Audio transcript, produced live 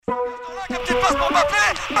Une petite passe pour Mbappé,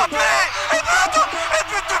 et but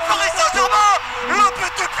de Paris Saint-Germain, le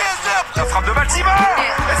but du PSG. La frappe de Baltimore,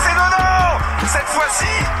 et c'est Nono. Cette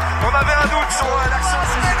fois-ci, on avait un doute sur l'action.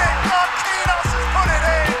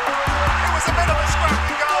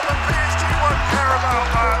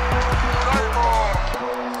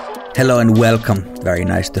 Hello and welcome. Very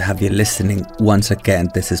nice to have you listening once again.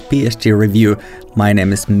 This is PSG Review. My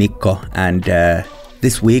name is Mikko, and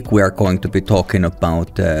this week we are going to be talking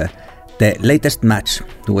about the latest match,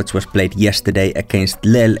 which was played yesterday against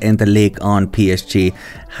Lille in the League on. PSG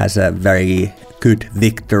has a very good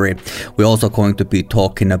victory. We're also going to be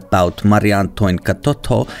talking about Marie-Antoine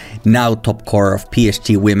Katoto, now top scorer of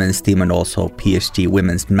PSG women's team, and also PSG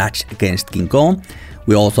women's match against Guingamp.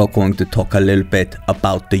 We're also going to talk a little bit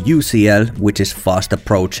about the UCL, which is fast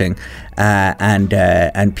approaching, and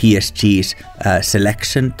PSG's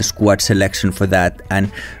selection, the squad selection for that,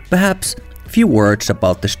 and perhaps a few words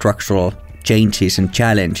about the structural changes and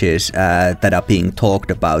challenges that are being talked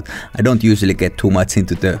about. I don't usually get too much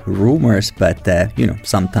into the rumors, but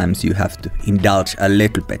sometimes you have to indulge a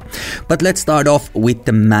little bit. But let's start off with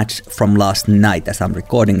the match from last night. As I'm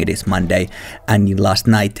recording, it is Monday, and last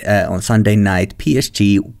night on Sunday night,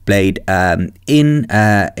 PSG played in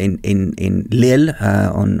Lille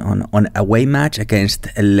on away match against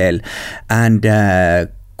Lille, and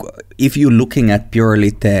if you're looking at purely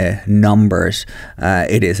the numbers,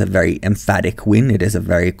 it is a very emphatic win. It is a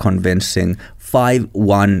very convincing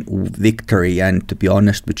 5-1 victory, and to be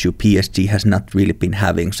honest with you, PSG has not really been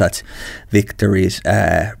having such victories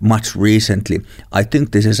much recently. I think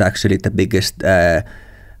this is actually the biggest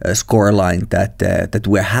scoreline that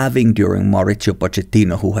we're having during Mauricio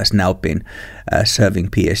Pochettino, who has now been serving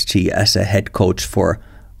PSG as a head coach for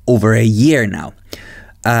over a year now.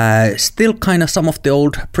 Still kind of some of the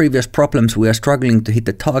old previous problems. We are struggling to hit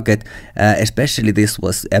the target, especially this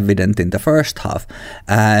was evident in the first half,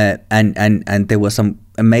 and there were some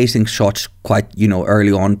amazing shots quite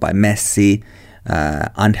early on by Messi,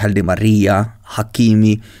 Angel Di Maria,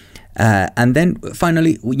 Hakimi, and then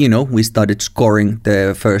finally we started scoring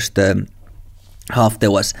the first half.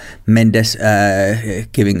 There was Mendes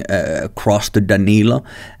giving a cross to Danilo,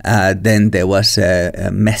 then there was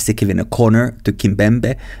Messi giving a corner to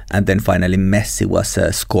Kimpembe, and then finally Messi was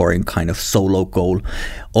scoring kind of solo goal.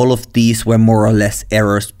 All of these were more or less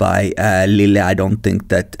errors by Lille. I don't think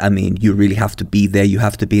that, you really have to be there, you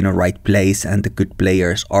have to be in the right place, and the good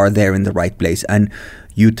players are there in the right place and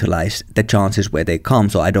utilize the chances where they come.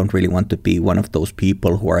 So I don't really want to be one of those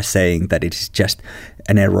people who are saying that it's just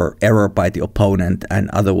an error by the opponent, and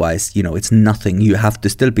otherwise it's nothing. You have to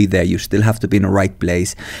still be there, you still have to be in the right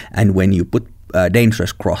place, and when you put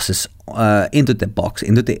dangerous crosses into the box,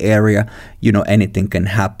 into the area, anything can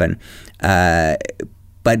happen.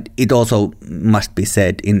 But it also must be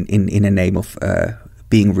said in the name of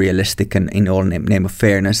being realistic and in all name of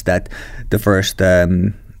fairness that the first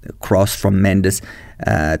cross from Mendes,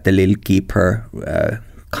 the Lille keeper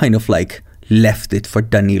kind of like left it for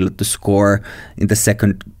Danilo to score. In the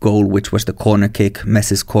second goal, which was the corner kick,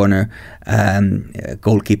 Messi's corner,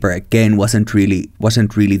 goalkeeper again wasn't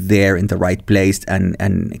really there in the right place, and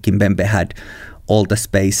Kimpembe had all the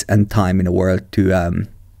space and time in the world to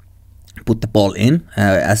put the ball in.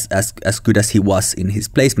 As good as he was in his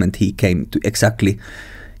placement, he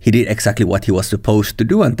did exactly what he was supposed to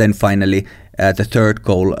do. And then finally, the third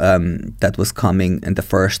goal that was coming in the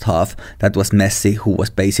first half, that was Messi, who was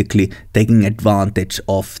basically taking advantage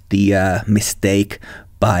of the mistake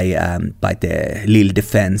by the Lille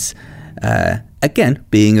defense. Again,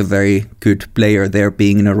 being a very good player there,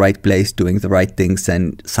 being in the right place, doing the right things,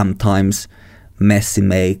 and sometimes Messi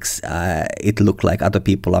makes it look like other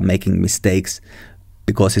people are making mistakes,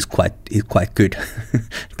 because he's quite good.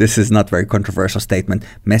 This is not a very controversial statement.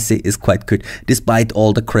 Messi is quite good, despite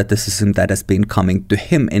all the criticism that has been coming to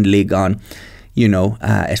him in Ligue 1,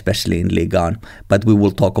 especially in Ligue 1. But we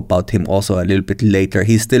will talk about him also a little bit later.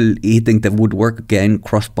 He's still hitting the woodwork again,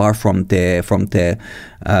 crossbar from the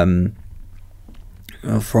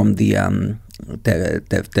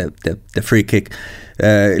free kick.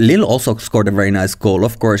 Lille also scored a very nice goal.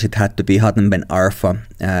 Of course, it had to be Hatem Ben Arfa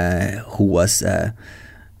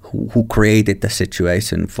who created the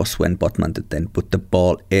situation for Sven Botman to then put the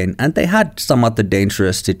ball in. And they had some other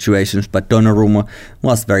dangerous situations, but Donnarumma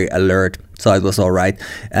was very alert, so it was all right.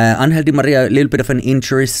 Angel Di Maria, a little bit of an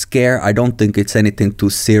injury scare. I don't think it's anything too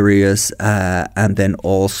serious. And then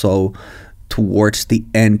also towards the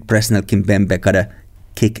end, Presnel Kimpembe got a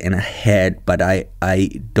kick in the head, but I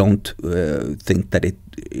don't think that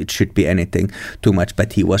it should be anything too much,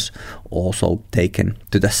 but he was also taken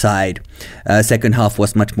to the side. Second half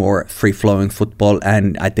was much more free-flowing football,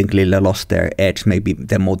 and I think Lille lost their edge, maybe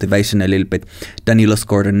their motivation a little bit. Danilo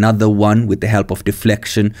scored another one with the help of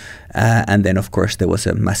deflection, and then of course there was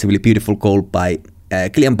a massively beautiful goal by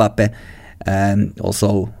Kylian Mbappe.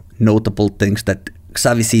 Also notable things that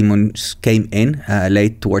Xavi Simons came in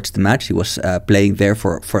late towards the match. He was playing there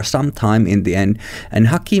for some time in the end. And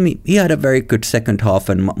Hakimi, he had a very good second half,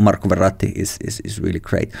 and Marco Verratti is really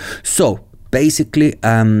great. So basically,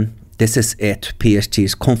 this is it. PSG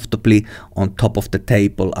is comfortably on top of the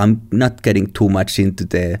table. I'm not getting too much into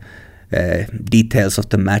the details of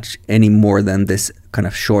the match any more than this kind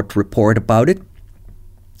of short report about it.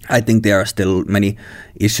 I think there are still many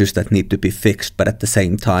issues that need to be fixed, but at the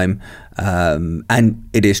same time, and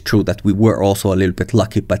it is true that we were also a little bit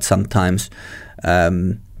lucky, but sometimes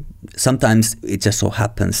it just so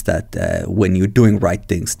happens that when you're doing right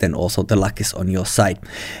things, then also the luck is on your side.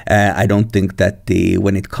 I don't think that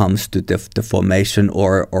when it comes to the formation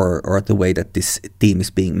or the way that this team is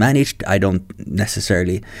being managed, I don't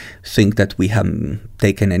necessarily think that we have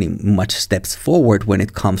taken any much steps forward when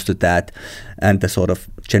it comes to that, and the sort of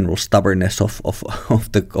general stubbornness of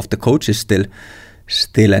the coach is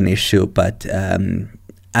still an issue. But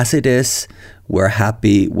as it is, we're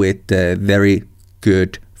happy with the very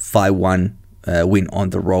good 5-1 win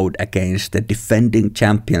on the road against the defending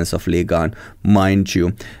champions of Ligue 1, mind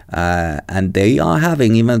you. And they are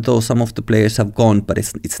having, even though some of the players have gone, but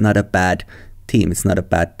it's not a bad team. It's not a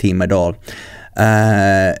bad team at all.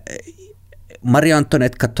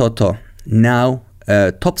 Marie-Antoinette Katoto, now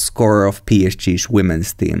top scorer of PSG's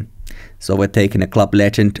women's team. So we're taking a club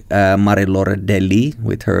legend, Marie-Laure Delis,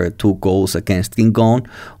 with her 2 goals against Guingamp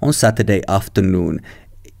on Saturday afternoon.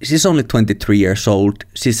 She's only 23 years old.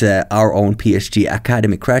 She's our own PSG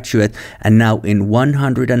Academy graduate, and now in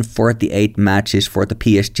 148 matches for the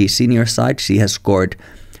PSG senior side, she has scored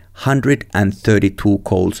 132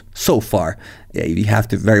 goals so far. You have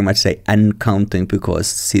to very much say and counting,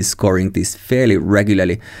 because she's scoring these fairly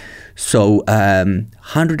regularly. So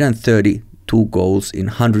 132 goals in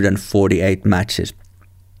 148 matches.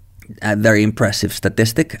 A very impressive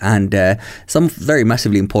statistic, and some very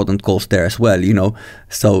massively important goals there as well, you know.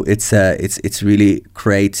 So it's really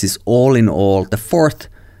great. She's all in all the 4th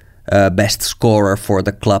best scorer for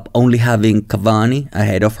the club, only having Cavani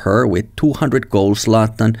ahead of her with 200 goals,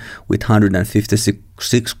 Zlatan with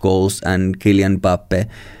 156 goals, and Kylian Mbappe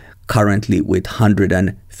currently with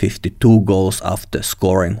 152 goals after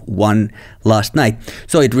scoring 1 last night.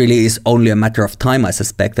 So it really is only a matter of time, I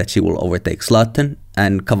suspect, that she will overtake Zlatan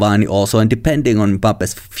and Cavani also, and depending on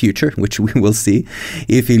Mbappe's future, which we will see,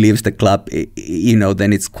 if he leaves the club, you know,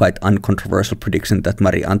 then it's quite uncontroversial prediction that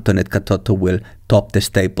Marie-Antoinette Katoto will top the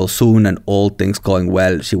table soon, and all things going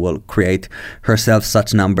well, she will create herself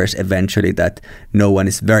such numbers eventually that no one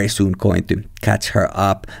is very soon going to catch her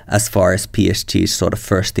up as far as PSG's sort of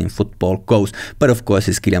first team football goes. But of course,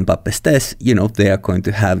 as Kylian Mbappe says, you know, they are going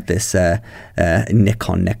to have this neck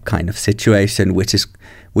on neck kind of situation, which is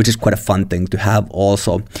quite a fun thing to have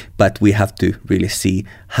also. But we have to really see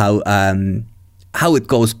how it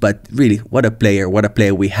goes. But really, what a player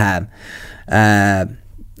we have.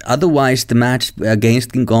 Otherwise, the match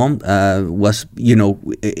against Guingamp was, you know,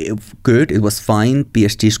 good. It was fine.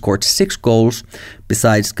 PSG scored 6 goals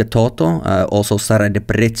besides Katoto. Also Sara de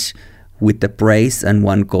Bridge with the brace, and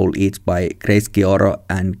 1 goal each by Grace Gioro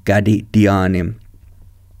and Gadi Diani.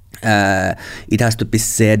 It has to be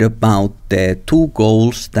said about the 2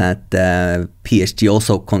 goals that PSG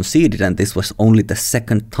also conceded, and this was only the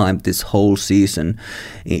second time this whole season,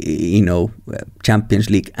 you know,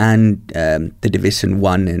 Champions League and the Division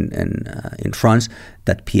 1 in France,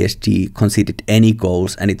 that PSG conceded any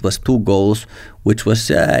goals, and it was 2 goals, which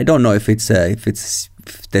was I don't know if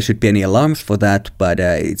there should be any alarms for that, but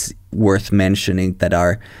it's worth mentioning that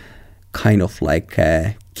our kind of like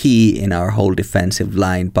key in our whole defensive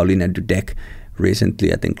line, Paulina Dudek,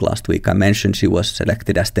 recently, I think last week, I mentioned she was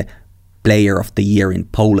selected as the player of the year in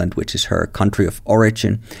Poland, which is her country of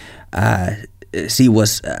origin. She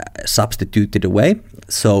was substituted away.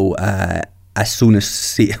 So as soon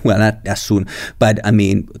as well, not as soon, but I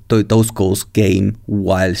mean, those goals came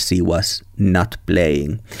while she was not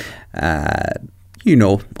playing. You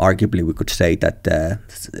know, arguably we could say that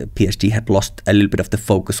PSG had lost a little bit of the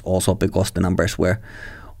focus also because the numbers were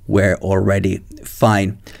already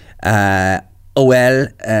fine. OL,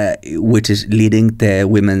 which is leading the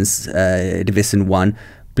women's Division 1,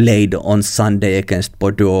 played on Sunday against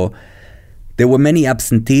Bordeaux. There were many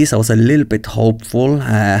absentees. I was a little bit hopeful.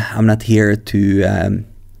 I'm not here to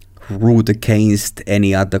root against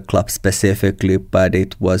any other club specifically, but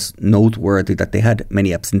it was noteworthy that they had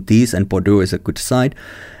many absentees, and Bordeaux is a good side.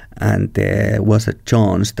 And there was a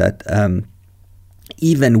chance that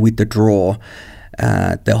even with the draw,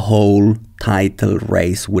 the whole title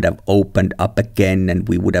race would have opened up again, and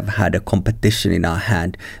we would have had a competition in our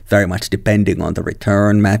hand, very much depending on the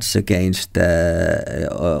return match against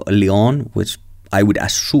Lyon, which I would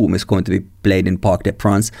assume is going to be played in Parc des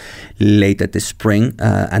Princes later this spring,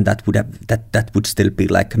 and that would still be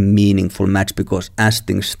like a meaningful match, because as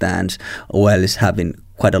things stands, OL is having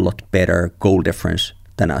quite a lot better goal difference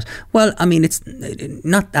than us. Well, I mean, it's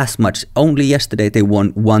not as much. Only yesterday they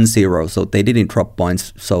won 1-0, so they didn't drop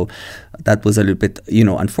points. So that was a little bit,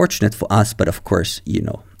 unfortunate for us, but of course,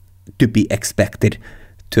 to be expected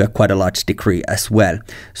to a quite a large degree as well.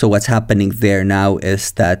 So what's happening there now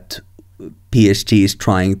is that PSG is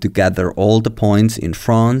trying to gather all the points in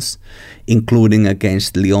France, including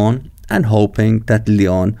against Lyon, and hoping that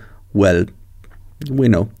Lyon, once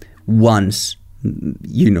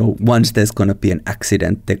there's going to be an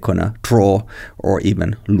accident, they're going to draw or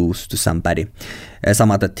even lose to somebody,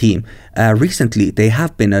 some other team. Recently, they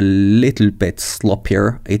have been a little bit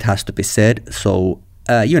sloppier, it has to be said, so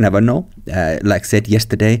you never know. Like I said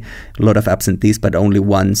yesterday, a lot of absentees, but only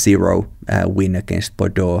 1-0 win against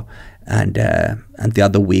Bordeaux. And the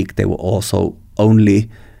other week, they were also only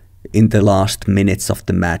in the last minutes of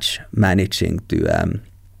the match managing to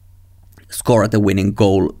score the winning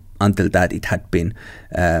goal. Until that, it had been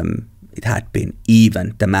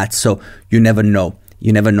even, the match. So you never know.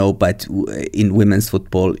 But in women's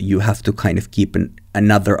football, you have to kind of keep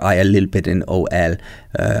another eye a little bit in OL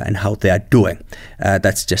and how they are doing.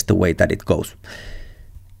 That's just the way that it goes.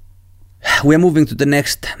 We are moving to the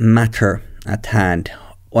next matter at hand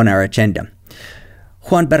on our agenda.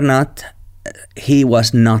 Juan Bernat, he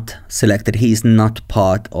was not selected. He is not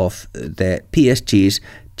part of the PSG's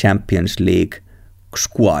Champions League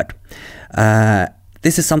squad.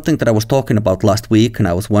 This is something that I was talking about last week, and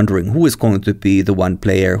I was wondering who is going to be the one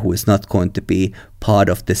player who is not going to be part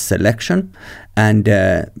of this selection. And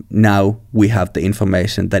now we have the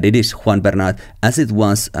information that it is Juan Bernat, as it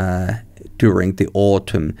was during the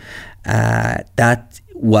autumn. That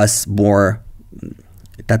was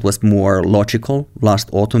more logical last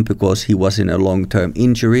autumn, because he was in a long-term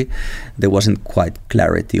injury. There wasn't quite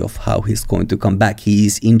clarity of how he's going to come back. He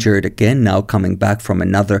is injured again now, coming back from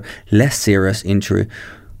another less serious injury.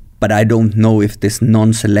 But I don't know if this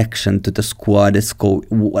non-selection to the squad is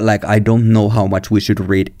I don't know how much we should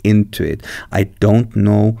read into it. I don't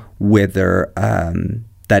know whether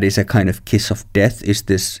that is a kind of kiss of death. Is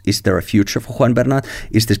there a future for Juan Bernat?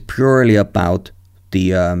 Is this purely about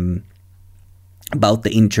the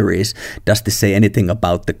injuries? Does this say anything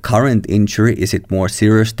about the current injury? Is it more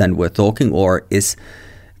serious than we're talking, or is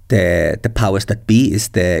the powers that be,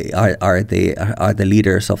 are the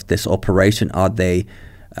leaders of this operation, are they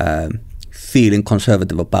feeling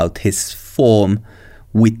conservative about his form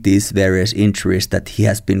with these various injuries that he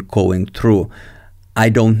has been going through? I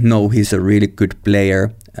don't know. He's a really good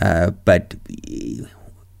player, but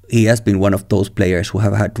he has been one of those players who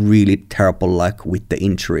have had really terrible luck with the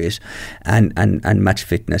injuries and match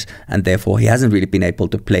fitness, and therefore he hasn't really been able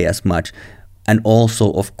to play as much. And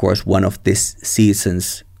also, of course, one of this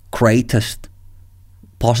season's greatest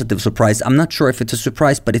positive surprise, I'm not sure if it's a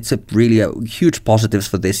surprise, but it's a huge positives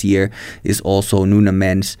for this year, is also Nuno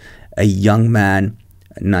Mendes, a young man,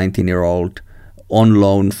 19-year-old, on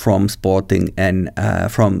loan from Sporting and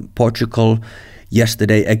from Portugal.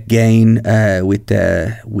 Yesterday again with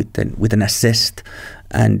an assist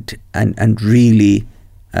and really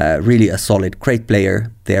a solid, great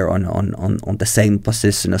player there on the same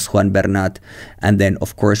position as Juan Bernat. And then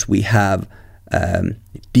of course we have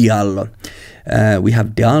Diallo. We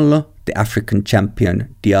have Diallo, the African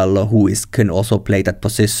champion Diallo, who can also play that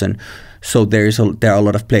position. So there are a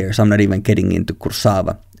lot of players. I'm not even getting into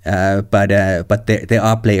Kursawa. But there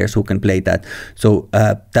are players who can play that. So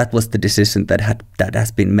that was the decision that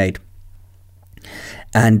has been made,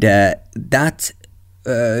 and that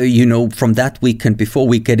from that weekend. Before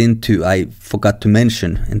we get into, I forgot to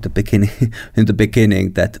mention in the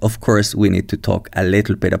beginning that of course we need to talk a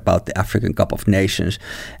little bit about the African Cup of Nations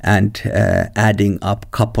and adding up a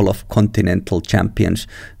couple of continental champions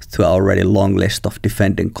to our already long list of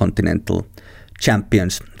defending continental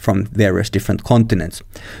champions from various different continents.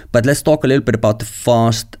 But let's talk a little bit about the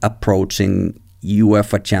fast approaching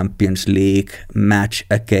UEFA Champions League match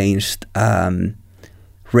against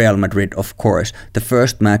Real Madrid, of course. The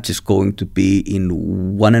first match is going to be in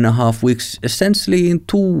 1.5 weeks, essentially in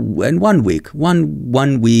 1 week.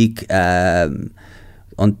 One week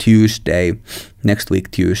on Tuesday, next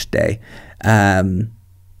week Tuesday.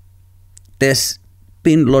 There's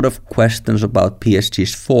been a lot of questions about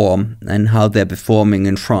PSG's form and how they're performing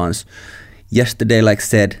in France. Yesterday, like I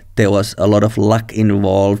said, there was a lot of luck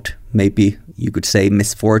involved, maybe you could say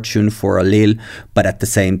misfortune for Lille, but at the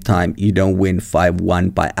same time, you don't win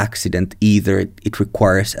 5-1 by accident either. It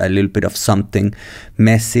requires a little bit of something.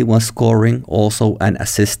 Messi was scoring also and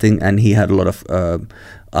assisting, and he had a lot of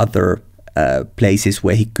other places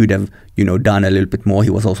where he could have, done a little bit more.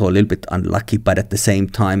 He was also a little bit unlucky, but at the same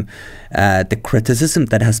time, the criticism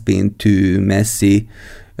that has been to Messi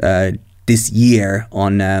this year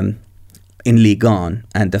in Ligue 1,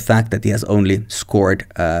 and the fact that he has only scored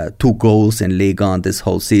 2 goals in Ligue 1 this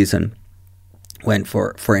whole season, when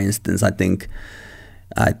for instance I think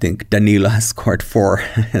Danilo has scored 4.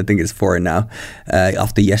 I think it's 4 now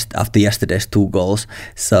after yesterday's 2 goals.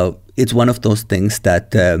 So it's one of those things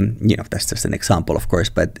that that's just an example, of course,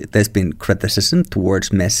 but there's been criticism towards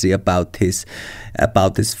Messi about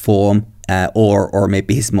his form. Or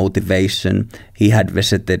maybe his motivation. He had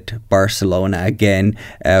visited Barcelona again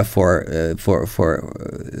for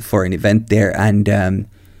an event there,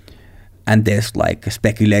 and there's like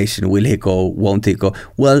speculation: will he go? Won't he go?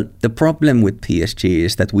 Well, the problem with PSG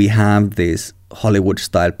is that we have these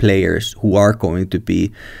Hollywood-style players who are going to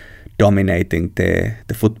be dominating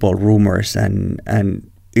the football rumors, and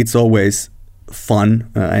it's always fun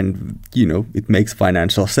and it makes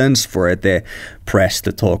financial sense for the press to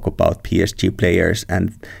talk about PSG players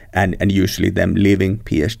and usually them leaving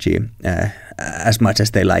PSG as much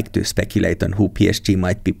as they like to speculate on who PSG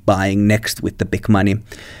might be buying next with the big money.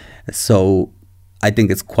 So I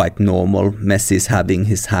think it's quite normal. Messi is having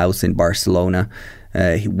his house in Barcelona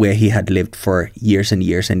where he had lived for years and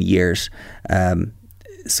years and years.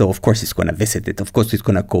 So of course he's going to visit it. Of course he's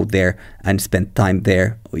going to go there and spend time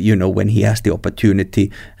there, when he has the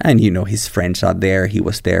opportunity. And, his friends are there. He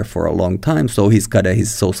was there for a long time. So he's got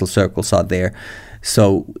his social circles are there.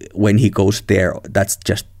 So when he goes there, that's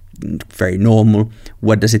just very normal.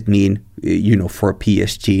 What does it mean, for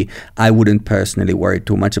PSG? I wouldn't personally worry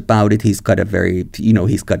too much about it. He's got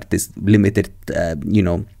he's got this limited,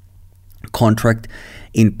 contract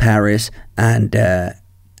in Paris, and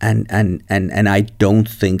I don't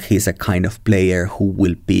think he's a kind of player who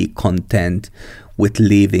will be content with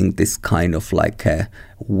leaving this kind of like a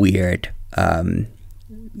weird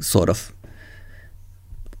sort of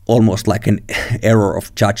almost like an error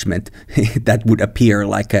of judgment that would appear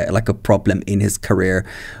like a problem in his career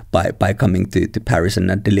by coming to Paris and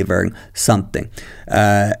not delivering something.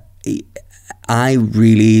 I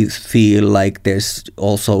really feel like there's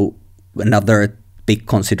also another big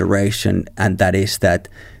consideration, and that is that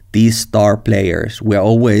these star players, we're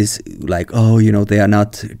always like, they are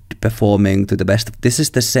not performing to the best. This is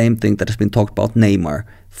the same thing that has been talked about Neymar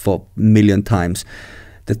for a million times.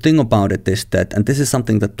 The thing about it is that, and this is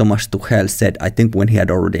something that Thomas Tuchel said, I think when he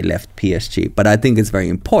had already left PSG, but I think it's very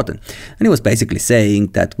important. And he was basically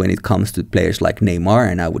saying that when it comes to players like Neymar,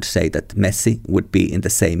 and I would say that Messi would be in the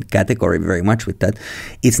same category very much with that,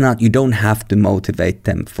 you don't have to motivate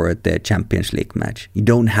them for the Champions League match. You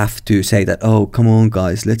don't have to say that, oh, come on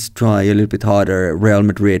guys, let's try a little bit harder. Real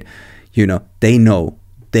Madrid, they know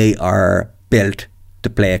they are built to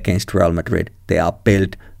play against Real Madrid. They are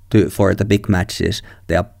built for the big matches.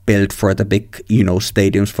 They are built for the big,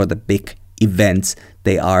 stadiums, for the big events.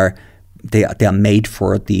 They are made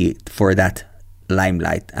for that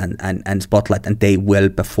limelight and spotlight, and they will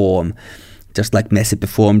perform just like Messi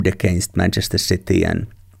performed against Manchester City and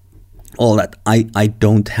all that. I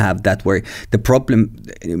don't have that worry. The problem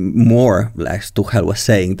more, as Tuchel was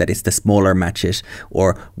saying, that it's the smaller matches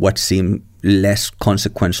or what seem less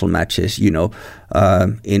consequential matches,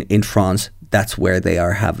 in France. That's where they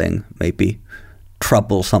are having maybe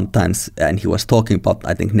trouble sometimes. And he was talking about,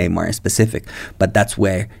 I think, Neymar in specific, but that's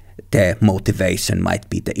where the motivation might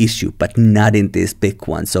be the issue, but not in this big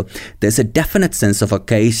one. So there's a definite sense of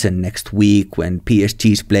occasion next week when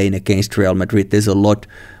PSG is playing against Real Madrid. There's a lot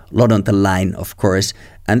on the line, of course.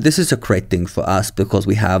 And this is a great thing for us because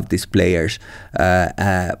we have these players.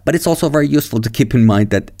 But it's also very useful to keep in mind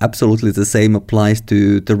that absolutely the same applies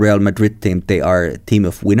to the Real Madrid team. They are a team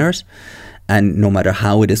of winners. And no matter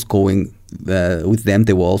how it is going with them,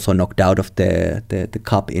 they were also knocked out of the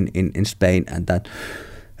cup in Spain, and that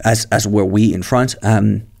as were we in France.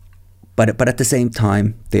 But at the same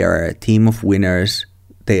time, they are a team of winners.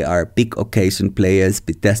 They are big occasion players.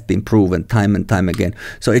 That's been proven time and time again.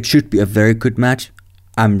 So it should be a very good match.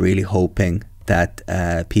 I'm really hoping that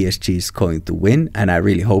PSG is going to win, and I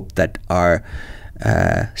really hope that our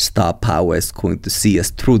star power is going to see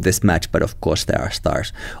us through this match. But of course, there are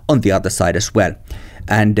stars on the other side as well,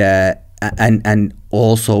 and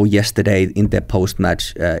also yesterday in the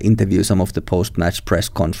post-match interview, some of the post-match press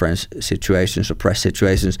conference situations or press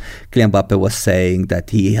situations, Kylian Mbappe was saying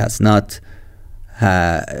that he has not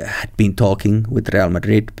had been talking with Real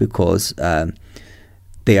Madrid because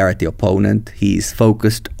they are the opponent. He's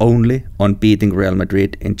focused only on beating Real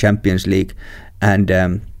Madrid in Champions League, and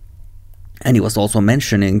he was also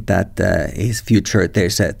mentioning that his future,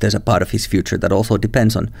 there's a part of his future that also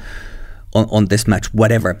depends on this match,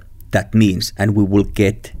 whatever that means, and we will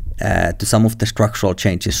get to some of the structural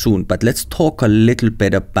changes soon. But let's talk a little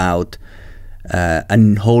bit about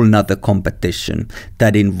a whole nother competition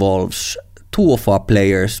that involves two of our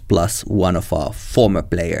players plus one of our former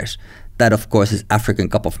players. That, of course, is African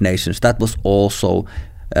Cup of Nations. That was also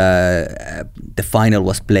the final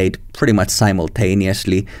was played pretty much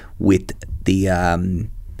simultaneously with the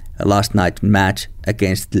last night match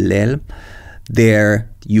against Lille. There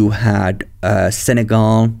you had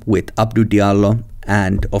Senegal with Abdou Diallo,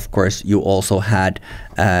 and of course you also had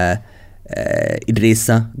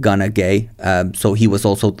Idrissa Gana Gueye. So he was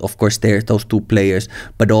also, of course, there, those two players,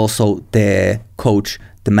 but also the coach,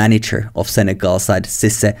 the manager of Senegal side,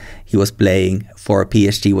 Cissé. He was playing for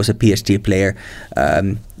PSG, was a PSG player,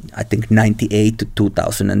 I think 98 to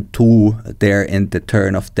 2002, there in the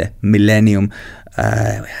turn of the millennium.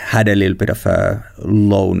 Had a little bit of a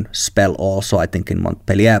loan spell also, I think, in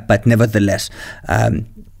Montpellier, but nevertheless,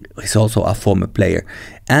 he's also a former player.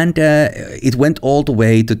 And it went all the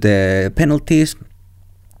way to the penalties.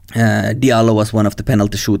 Diallo was one of the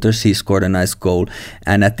penalty shooters. He scored a nice goal,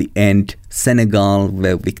 and at the end Senegal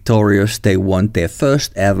were victorious. They won their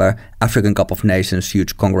first ever African Cup of Nations.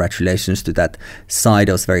 Huge congratulations to that side.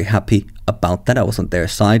 I was very happy about that. I was on their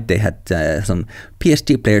side. They had some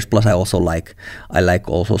PSG players, plus I like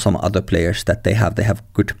also some other players that they have. They have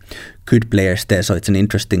good players there, so it's an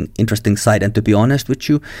interesting side. And to be honest with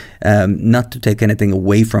you, not to take anything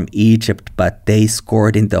away from Egypt, but they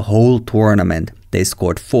scored in the whole tournament. They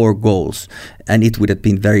scored 4 goals, and it would have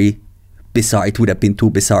been very bizarre. It would have been too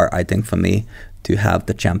bizarre, I think, for me to have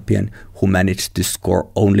the champion who managed to score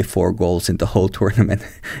only 4 goals in the whole tournament.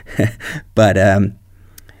 But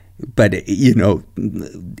you know,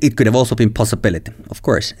 it could have also been possibility. Of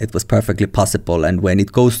course, it was perfectly possible. And when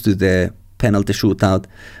it goes to the penalty shootout,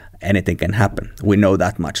 anything can happen. We know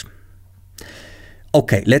that much.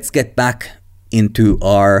 Okay, let's get back into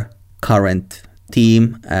our current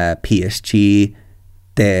team, PSG,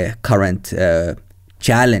 the current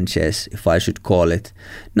challenges, if I should call it.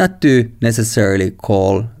 Not to necessarily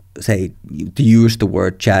to use the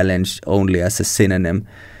word challenge only as a synonym,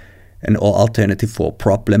 an alternative for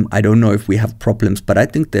problem. I don't know if we have problems, but I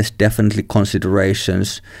think there's definitely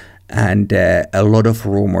considerations and a lot of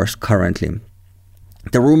rumors currently.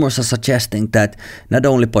 The rumors are suggesting that not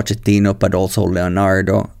only Pochettino but also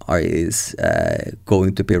Leonardo is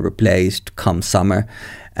going to be replaced come summer,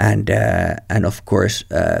 and of course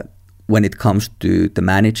when it comes to the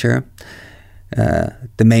manager,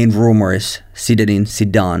 the main rumor is Zinedine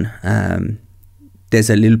Zidane. There's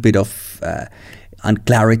a little bit of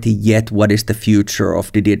unclarity yet what is the future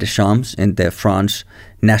of Didier Deschamps in the French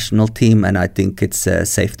national team, and I think it's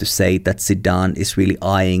safe to say that Zidane is really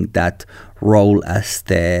eyeing that role as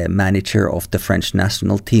the manager of the French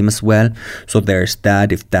national team as well. So there's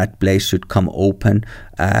that. If that place should come open,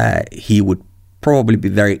 he would probably be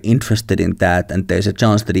very interested in that, and there's a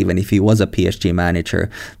chance that even if he was a PSG manager,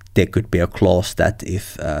 there could be a clause that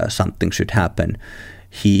if something should happen,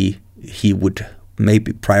 he would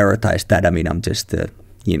maybe prioritize that. I mean, I'm just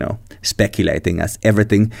speculating, as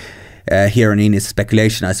everything here and in is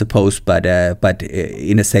speculation, I suppose, but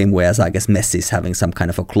in the same way as I guess Messi is having some kind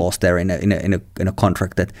of a clause there in a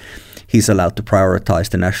contract that he's allowed to prioritize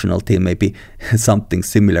the national team. Maybe something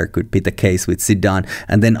similar could be the case with Zidane.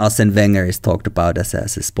 And then Arsene Wenger is talked about as a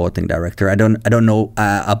sporting director. I don't know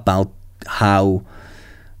about how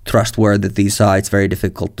trustworthy these are. It's very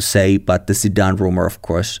difficult to say, but the Zidane rumor, of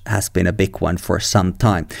course, has been a big one for some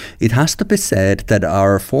time. It has to be said that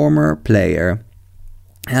our former player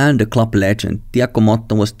and the club legend Thiago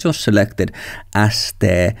Motta was just selected as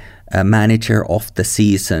the manager of the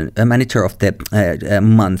season, manager of the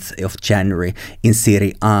month of January in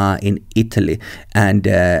Serie A in Italy, and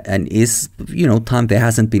is, time there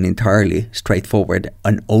hasn't been entirely straightforward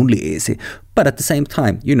and only easy, but at the same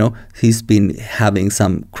time, he's been having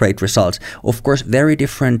some great results. Of course, very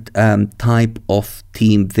different type of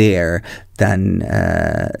team there than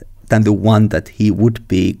than the one that he would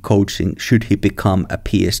be coaching should he become a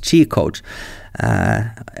PSG coach.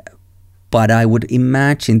 But I would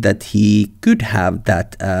imagine that he could have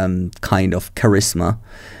that kind of charisma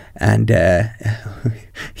and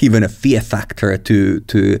even a fear factor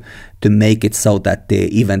to make it so that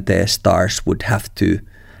even the stars would have to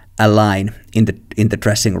align in the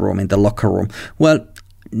dressing room, in the locker room. Well,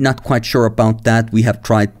 not quite sure about that. We have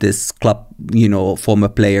tried this club, former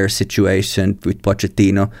player situation with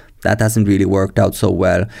Pochettino. That hasn't really worked out so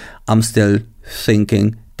well. I'm still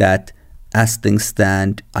thinking that as things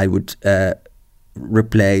stand, I would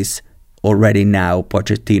replace already now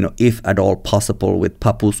Pochettino, if at all possible, with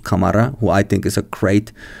Papus Kamara, who I think is a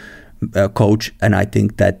great coach, and I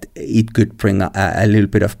think that it could bring a little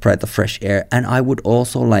bit of breath of fresh air. And I would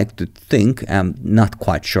also like to think, I'm not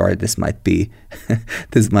quite sure, this might be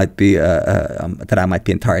that I might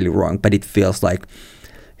be entirely wrong, but it feels like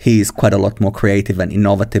he is quite a lot more creative and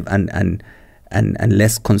innovative and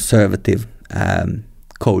less conservative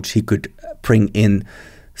coach. He could bring in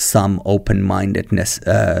some open-mindedness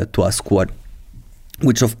to our squad,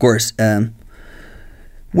 which of course,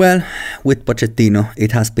 with Pochettino,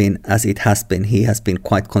 it has been as it has been. He has been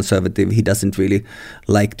quite conservative. He doesn't really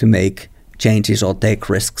like to make changes or take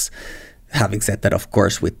risks. Having said that, of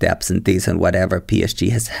course, with the absentees and whatever,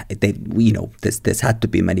 PSG has, there's had to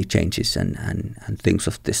be many changes and things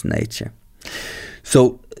of this nature.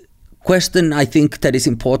 So, question I think that is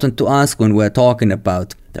important to ask when we're talking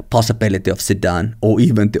about the possibility of Zidane or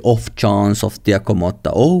even the off chance of Thiago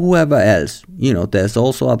Motta or whoever else. There's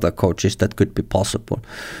also other coaches that could be possible.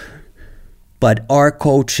 But are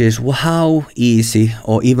coaches, how easy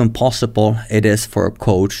or even possible it is for a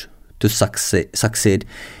coach to succeed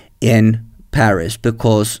in Paris?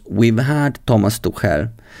 Because we've had Thomas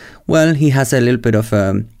Tuchel. Well, he has a little bit of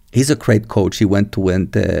he's a great coach. He went to win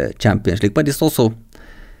the Champions League, but he's also,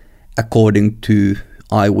 according to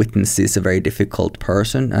eyewitnesses, a very difficult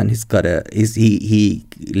person, and he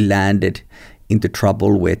landed into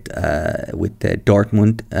trouble with the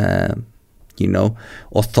Dortmund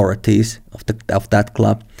authorities of that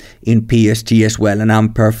club, in PSG as well. And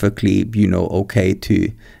I'm perfectly okay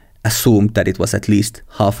to assume that it was at least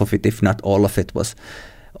half of it, if not all of it, was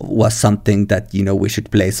something that we should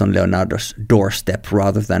place on Leonardo's doorstep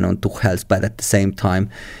rather than on Tuchel's. But at the same time,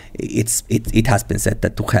 it has been said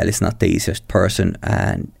that Tuchel is not the easiest person,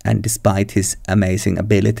 and despite his amazing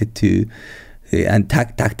ability and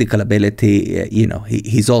tactical ability,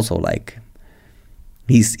 he's also like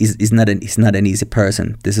he's not an easy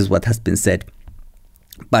person. This is what has been said.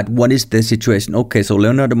 But what is the situation? Okay, so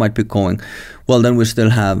Leonardo might be going. Well, then we still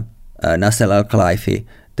have Nasser Al-Khelaifi,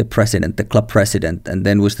 the president, the club president, and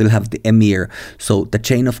then we still have the emir. So the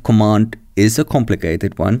chain of command is a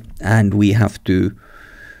complicated one, and we have to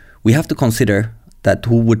consider that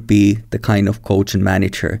who would be the kind of coach and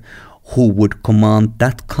manager who would command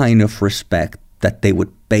that kind of respect, that they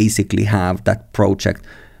would basically have that project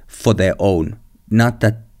for their own. Not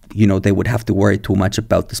that they would have to worry too much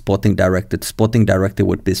about the sporting director. The sporting director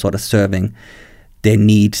would be sort of serving their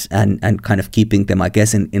needs and kind of keeping them, I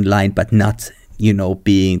guess, in line, but not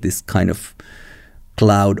being this kind of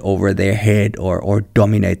cloud over their head or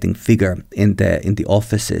dominating figure in the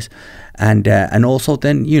offices, and also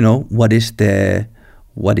then what is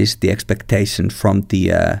the expectation from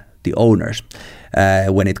the owners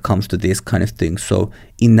when it comes to this kind of thing. So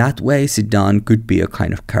in that way, Zidane could be a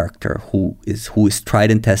kind of character who is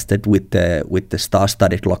tried and tested with the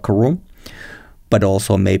star-studded locker room, but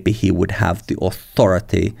also maybe he would have the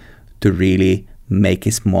authority to really make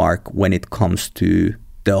his mark when it comes to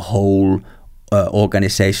the whole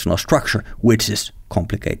organizational structure, which is a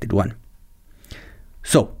complicated one.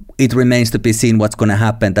 So it remains to be seen what's going to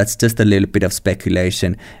happen. That's just a little bit of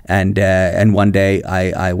speculation, and one day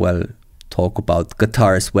I will talk about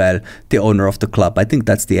Qatar as well, the owner of the club. I think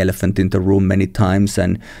that's the elephant in the room many times,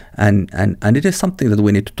 and it is something that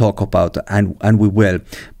we need to talk about, and we will.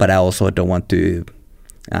 But I also don't want to,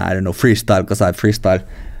 freestyle, because I freestyle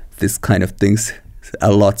this kind of things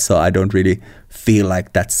a lot, so I don't really feel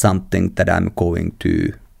like that's something that I'm going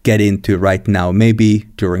to get into right now. Maybe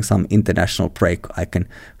during some international break I can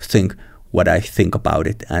think what I think about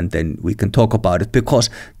it, and then we can talk about it, because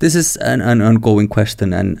this is an ongoing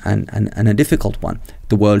question and a difficult one.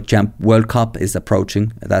 The World Cup is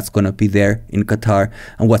approaching. That's going to be there in Qatar,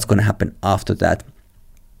 and what's going to happen after that?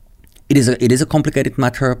 It is a complicated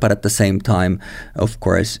matter, but at the same time, of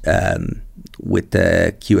course, with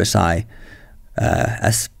the QSI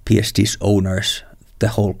as PSG's owners, the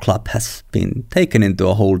whole club has been taken into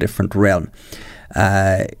a whole different realm.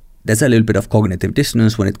 there's a little bit of cognitive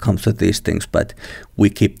dissonance when it comes to these things, but we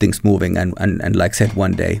keep things moving, and like I said,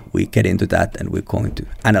 one day we get into that and we're going to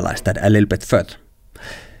analyze that a little bit further.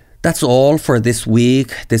 That's all for this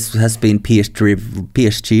week. This has been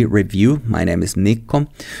PSG Review. My name is Mikko.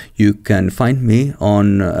 You can find me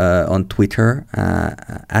on Twitter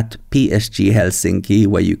at PSG Helsinki,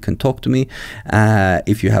 where you can talk to me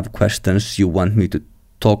if you have questions you want me to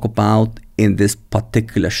talk about in this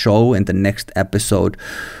particular show in the next episode.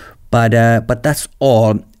 But that's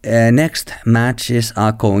all. Next matches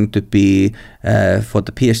are going to be for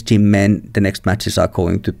the PSG men. The next matches are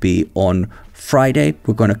going to be on Friday.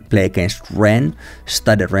 We're going to play against Rennes,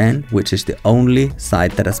 Stade Rennes, which is the only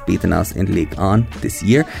side that has beaten us in Ligue 1 this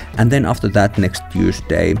year. And then after that, next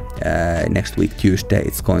week Tuesday,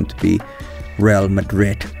 it's going to be Real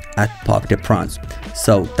Madrid at Parc des Princes.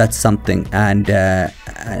 So that's something and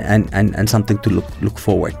something to look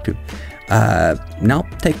forward to. Now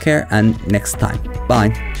take care, and next time,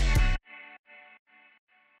 bye.